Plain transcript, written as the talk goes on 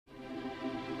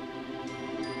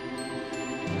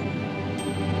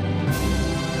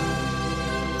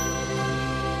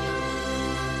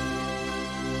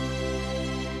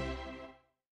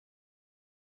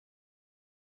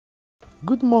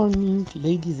Good morning,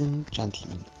 ladies and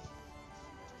gentlemen.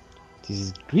 It is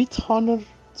a great honor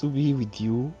to be with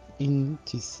you in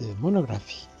this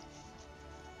monography.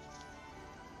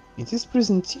 In this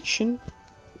presentation,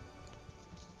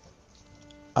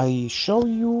 I show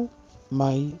you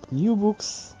my new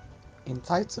books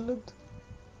entitled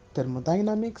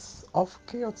Thermodynamics of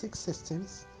Chaotic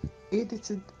Systems,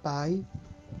 edited by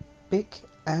Beck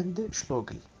and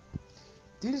Schlögl.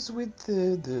 Deals with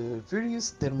the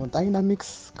various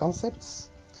thermodynamics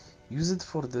concepts used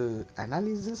for the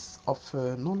analysis of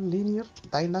nonlinear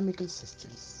dynamical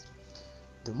systems.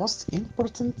 The most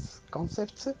important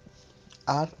concepts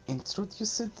are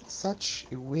introduced such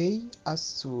a way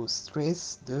as to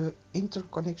stress the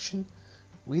interconnection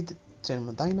with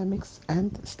thermodynamics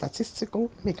and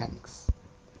statistical mechanics.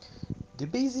 The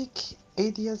basic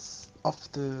ideas of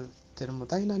the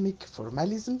thermodynamic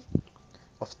formalism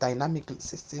of dynamical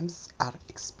systems are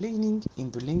explaining in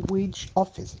the language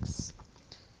of physics.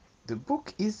 The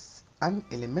book is an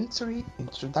elementary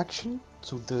introduction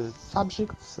to the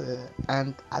subjects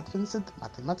and advanced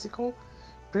mathematical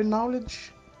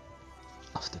pre-knowledge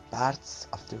of the parts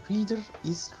of the reader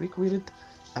is required.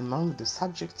 Among the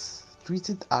subjects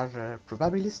treated are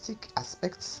probabilistic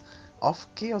aspects of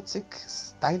chaotic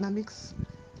dynamics,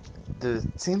 the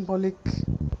symbolic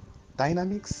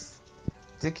dynamics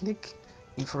technique,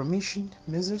 information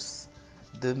measures,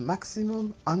 the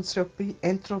maximum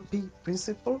entropy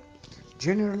principle,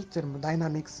 general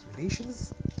thermodynamics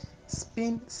relations,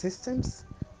 spin systems,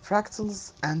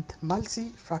 fractals and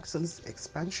multifractals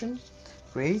expansion,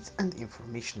 rate and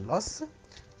information loss,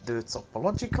 the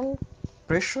topological,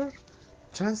 pressure,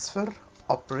 transfer,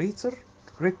 operator,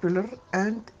 repeller,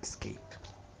 and escape.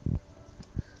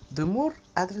 The more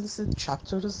advanced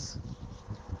chapters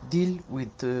deal with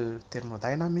the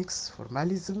thermodynamics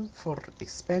formalism for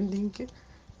expanding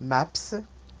maps,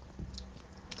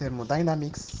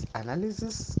 thermodynamics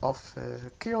analysis of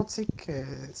chaotic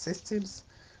systems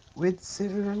with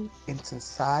several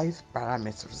intensive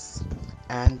parameters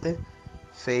and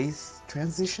phase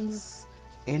transitions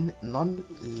in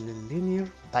nonlinear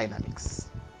dynamics.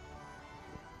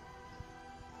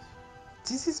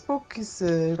 This book is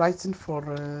written for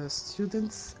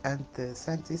students and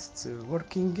scientists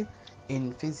working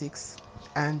in physics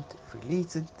and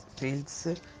related fields.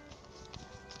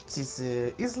 This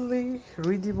easily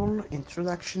readable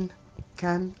introduction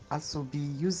can also be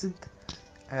used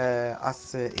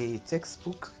as a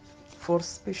textbook for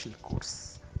special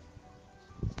course.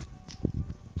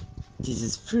 This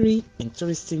is very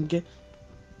interesting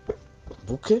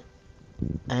book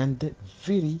and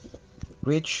very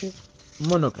rich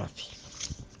monography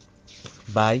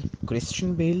by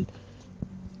Christian Bale,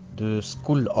 the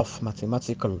School of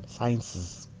Mathematical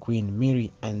Sciences, Queen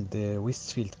Mary and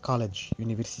Westfield College,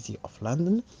 University of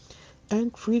London,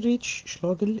 and Friedrich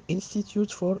Schlögl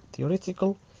Institute for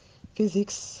Theoretical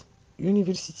Physics,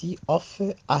 University of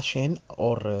Aachen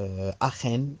or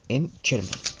Aachen in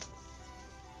Germany.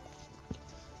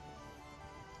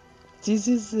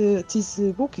 This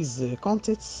book is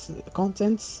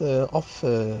contents of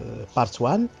part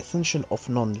 1, Essential of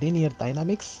Nonlinear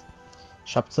Dynamics,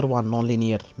 Chapter 1,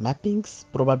 Nonlinear Mappings,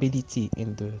 Probability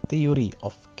in the Theory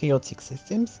of Chaotic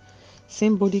Systems,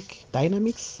 Symbolic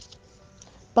Dynamics.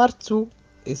 Part 2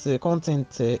 is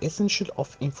content Essential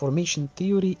of Information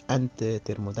Theory and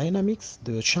Thermodynamics,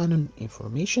 the Shannon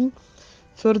information,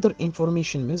 further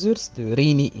information measures, the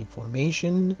Rayleigh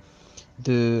information,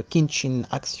 the Khinchin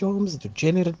axioms, the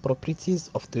general properties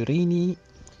of the Rayleigh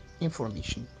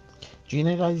information,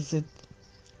 generalized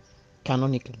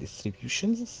canonical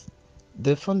distributions,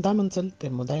 the fundamental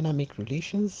thermodynamic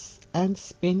relations and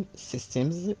spin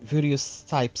systems, various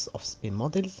types of spin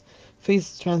models,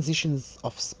 phase transitions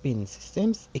of spin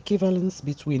systems, equivalence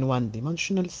between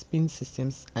one-dimensional spin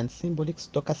systems and symbolic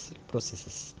stochastic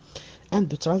processes, and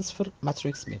the transfer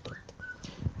matrix method.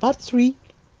 Part 3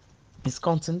 is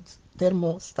content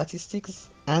thermostatistics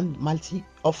and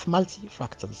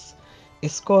multifractals. A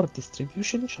score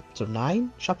distribution, chapter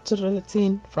 9, chapter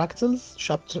 10 fractals,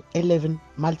 chapter 11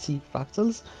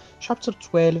 multifractals, chapter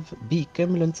 12 B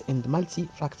cumulant and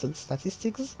multifractal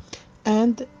statistics,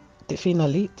 and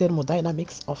finally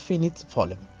thermodynamics of finite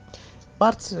volume.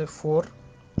 Part 4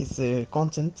 is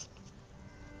content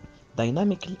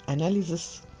dynamical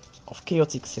analysis of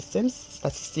chaotic systems,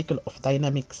 statistical of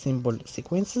dynamic symbol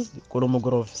sequences,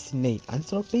 Kolmogorov-Siney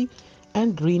entropy,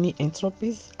 and Rayleigh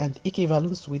entropies, and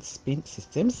equivalence with spin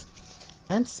systems,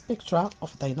 and spectra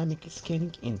of dynamic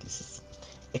scaling indices,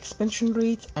 expansion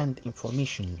rate and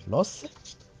information loss,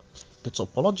 the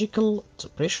topological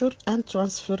pressure and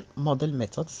transfer model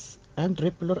methods, and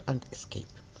repeller and escape.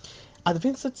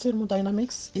 Advanced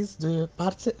thermodynamics is the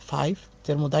part 5,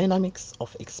 thermodynamics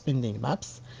of expanding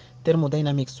maps,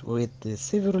 thermodynamics with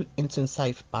several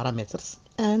intensive parameters,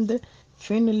 and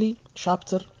finally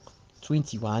chapter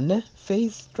 21,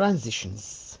 phase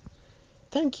transitions.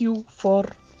 Thank you for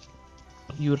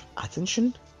your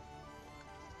attention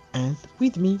and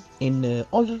with me in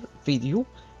other video.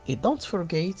 Don't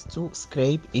forget to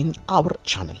subscribe in our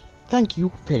channel. Thank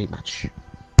you very much.